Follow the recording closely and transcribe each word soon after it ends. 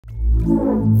Yo,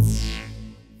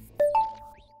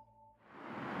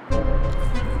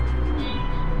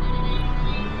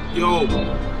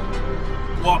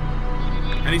 what?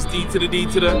 And it's D to the D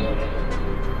to the.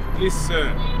 Listen,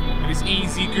 and it's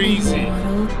easy greasy.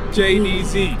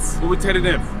 JDZ, what we telling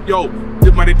them? Yo,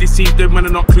 the man that deceived them, man are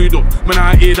not clued up. Man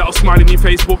out here that'll smile in your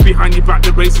face, but behind your back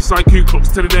the racist like Ku Klux.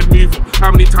 Telling them move up.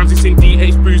 How many times they sing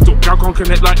DH bruised up? Now can't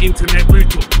connect like internet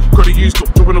brutal. Gotta use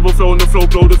up, drop another flow on the flow,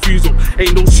 blow the fuse up.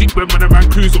 Ain't no shit when man a man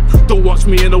cruise up. Don't watch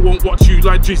me and I won't watch you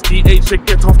like Driss. DH said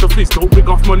get off the fist, don't pick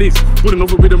off my list. Put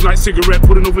another rhythm like cigarette,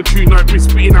 put another tune like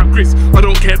wrist, spitting out grist. I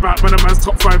don't care about man a man's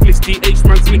top 5 list. DH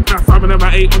man's lick now, 5 and them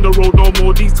I ain't on the road no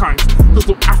more these times. Cause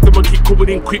look after my kick, coming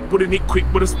in quick, putting it quick.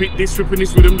 But I spit this, ripping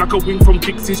this rhythm like a wing from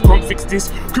Pixies. Can't fix this,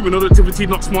 criminal activity,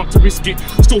 not smart to risk it.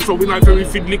 Still flowing like very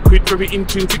thin liquid, very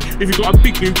intrinsic. If you got a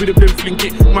big new rhythm, then flink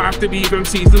it. Might have to leave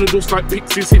MCs and the dust like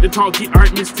Pixies. Hit the target, I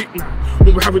ain't missed it now.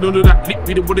 When we're having none of that lick,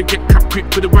 we don't wanna get capped quick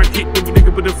with the right hit. With a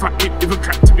nigga with a fat hip, if a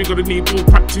captive, we gotta need more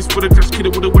practice. For the dash kidder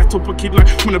with a wet up a kid like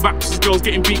when the Baptist girls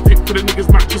getting beat picked for the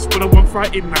niggas matches. When I want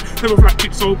fighting now, never flat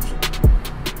it so.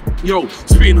 Yo,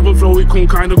 spitting of a flow, it come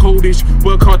kinda coldish.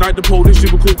 Work hard like the Polish,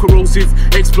 lyrical corrosive,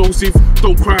 explosive.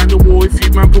 Don't cry in the war if you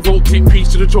man provoked it.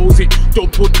 Peace to the trolls it.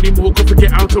 Don't put any more, go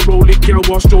forget how to roll it. Get a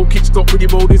wash, don't kick, stop with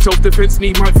your molding. Self-defense,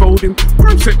 knee might fold him.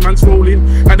 Prime set man's rolling.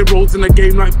 And the roads in the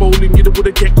game like bowling. You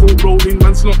woulda get caught rolling,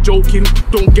 man's not joking.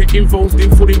 Don't get involved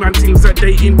in fully man things that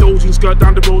they indulging. Skirt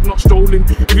down the road, not strolling.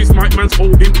 If it's Mike man's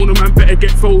holding, on a man better get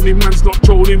folding. Man's not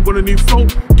trolling, want a new flow,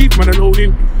 give man a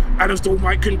loading. I just don't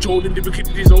like controlling, the wicked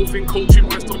his whole thing. Coaching,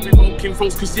 man, stop invoking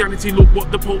false Christianity, look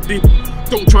what the Pope did.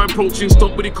 Don't try approaching,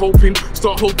 stop with the coping.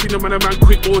 Start hoping, a man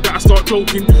quick or that I start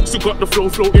joking. Still got the flow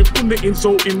floating, from the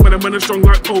insulting. When a man is strong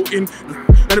like voting.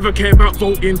 I never care about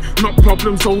voting, not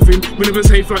problem solving. We never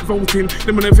safe like voting,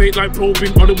 then when I fake like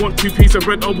probing. I don't want 2 pieces of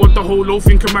bread, I want the whole loaf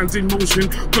in commands in motion.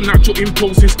 Got natural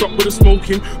impulses, stop with the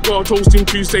smoking. Got a toasting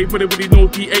Tuesday, but everybody know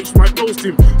DH might roast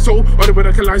him. So, I don't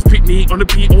radicalize pitney on the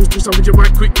POs, do something you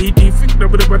might quickly. Do you think that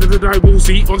with the brother that I will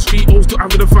see? On street O's to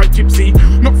having a fight gypsy.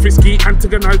 Not frisky,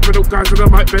 antagonized, but guys that I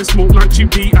might best smoke like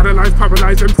Chimpy. Analyze,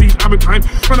 paralyze, MCs, I'm a time.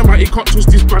 Man, I might can't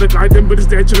trust this brother guy, them but it's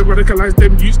there to radicalize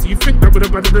them youths. Do you think that with the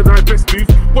brother that I best move?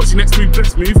 What's your next move,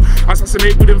 best move?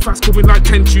 Assassinate with them fast coming like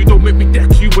 10 2. Don't make me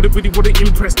deck you, but really wanna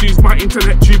impress dudes. My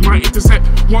intellect, you might intercept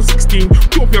 116.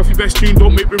 Don't be off your best tune,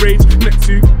 don't make me rage. Next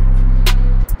to